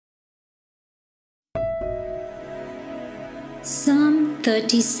Psalm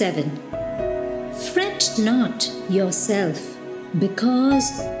 37. Fret not yourself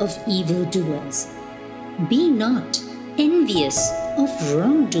because of evildoers. Be not envious of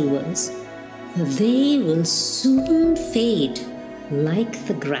wrongdoers, for they will soon fade like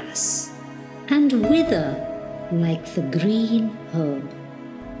the grass, and wither like the green herb.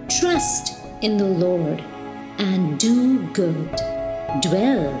 Trust in the Lord and do good.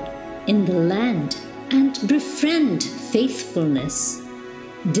 Dwell in the land and befriend faithfulness.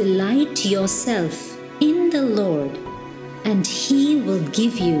 Delight yourself in the Lord, and He will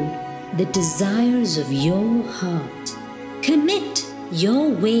give you the desires of your heart. Commit your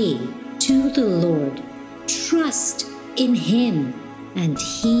way to the Lord. Trust in Him, and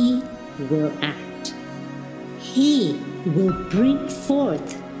He will act. He will bring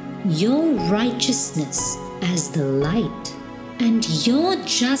forth your righteousness as the light, and your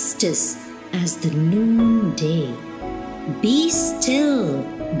justice as the noonday. Be still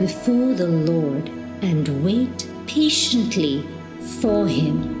before the Lord and wait patiently for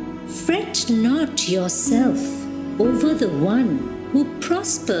Him. Fret not yourself over the one who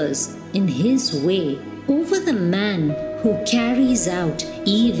prospers in his way, over the man who carries out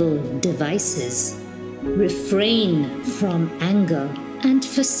evil devices. Refrain from anger and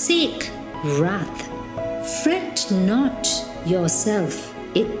forsake wrath. Fret not yourself,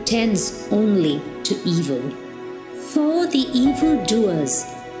 it tends only to evil. For the evildoers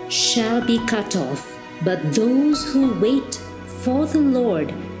shall be cut off, but those who wait for the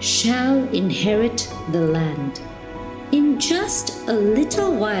Lord shall inherit the land. In just a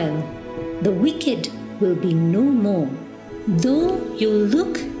little while, the wicked will be no more. Though you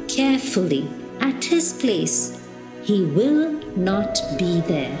look carefully at his place, he will not be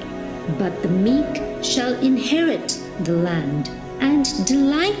there. But the meek shall inherit the land and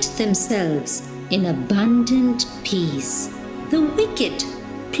delight themselves in abundant peace. The wicked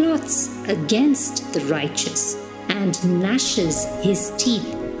plots against the righteous and gnashes his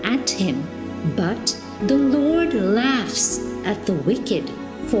teeth at him. But the Lord laughs at the wicked,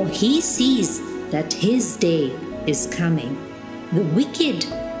 for He sees that his day is coming. The wicked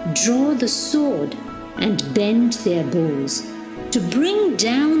draw the sword and bend their bows, to bring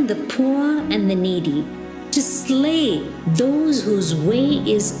down the poor and the needy, to slay those whose way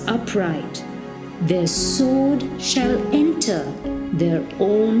is upright. Their sword shall enter their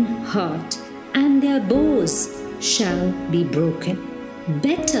own heart, and their bows shall be broken.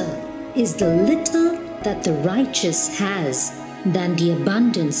 Better is the little that the righteous has than the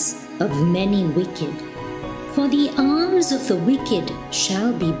abundance of many wicked. For the arms of the wicked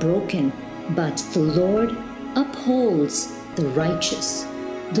shall be broken, but the Lord upholds the righteous.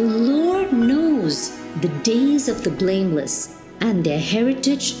 The Lord knows the days of the blameless, and their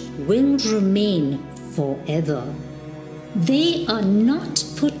heritage will remain forever. They are not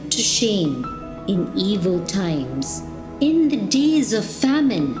put to shame in evil times. In the days of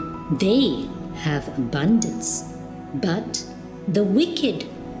famine, they have abundance. But the wicked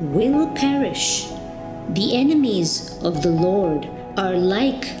will perish. The enemies of the Lord are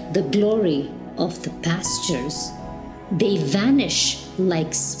like the glory of the pastures. They vanish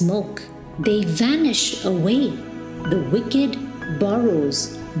like smoke. They vanish away. The wicked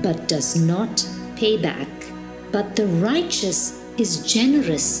borrows but does not pay back. But the righteous is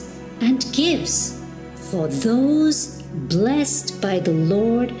generous and gives. For those blessed by the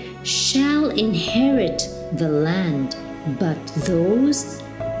Lord shall inherit the land, but those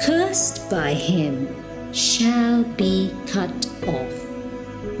cursed by Him shall be cut off.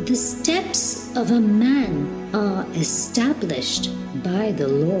 The steps of a man are established by the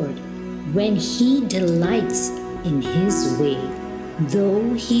Lord when he delights in his way.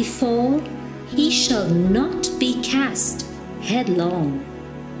 Though he fall, he shall not be cast headlong,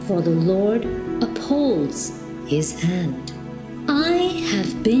 for the Lord upholds his hand. I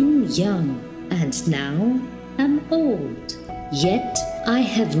have been young and now am old, yet I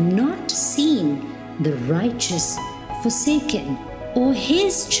have not seen the righteous forsaken, or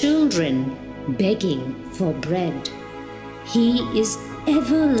his children begging for bread. He is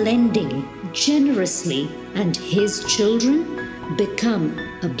ever lending generously, and his children become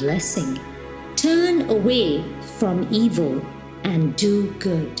a blessing. Turn away from evil and do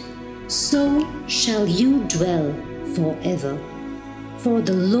good, so shall you dwell forever. For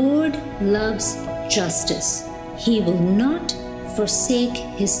the Lord loves justice. He will not forsake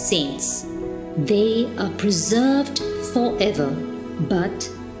His saints. They are preserved forever, but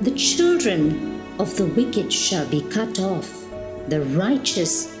the children of the wicked shall be cut off. The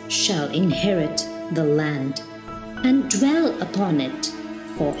righteous shall inherit the land and dwell upon it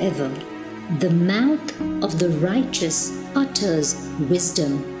forever. The mouth of the righteous utters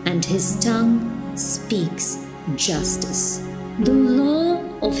wisdom, and his tongue speaks justice. The law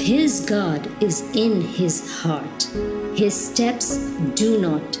of his God is in his heart. His steps do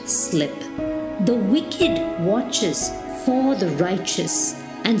not slip. The wicked watches for the righteous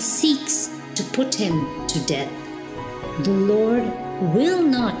and seeks to put him to death. The Lord will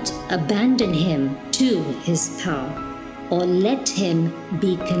not abandon him to his power, or let him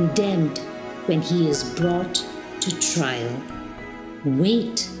be condemned when he is brought to trial.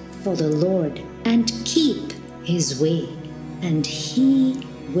 Wait for the Lord and keep his way, and he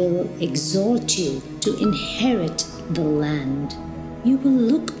will exalt you to inherit the land. You will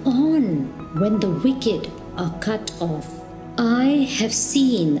look on when the wicked are cut off. I have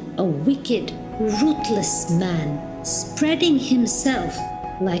seen a wicked, ruthless man spreading himself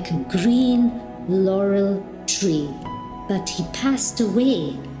like a green laurel tree. But he passed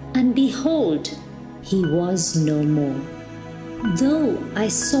away, and behold, he was no more. Though I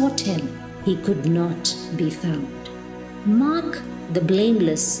sought him, he could not be found. Mark the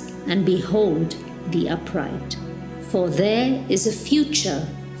blameless, and behold the upright, for there is a future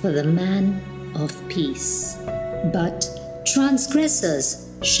for the man of peace. But transgressors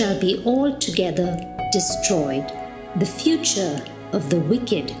shall be altogether destroyed. The future of the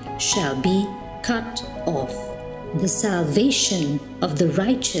wicked shall be cut off. The salvation of the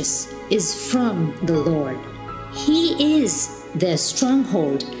righteous is from the Lord. He is their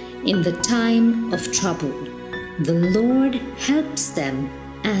stronghold in the time of trouble. The Lord helps them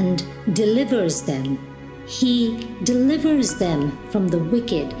and delivers them. He delivers them from the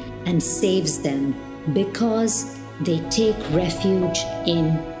wicked and saves them, because they take refuge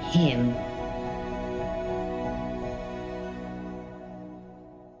in him.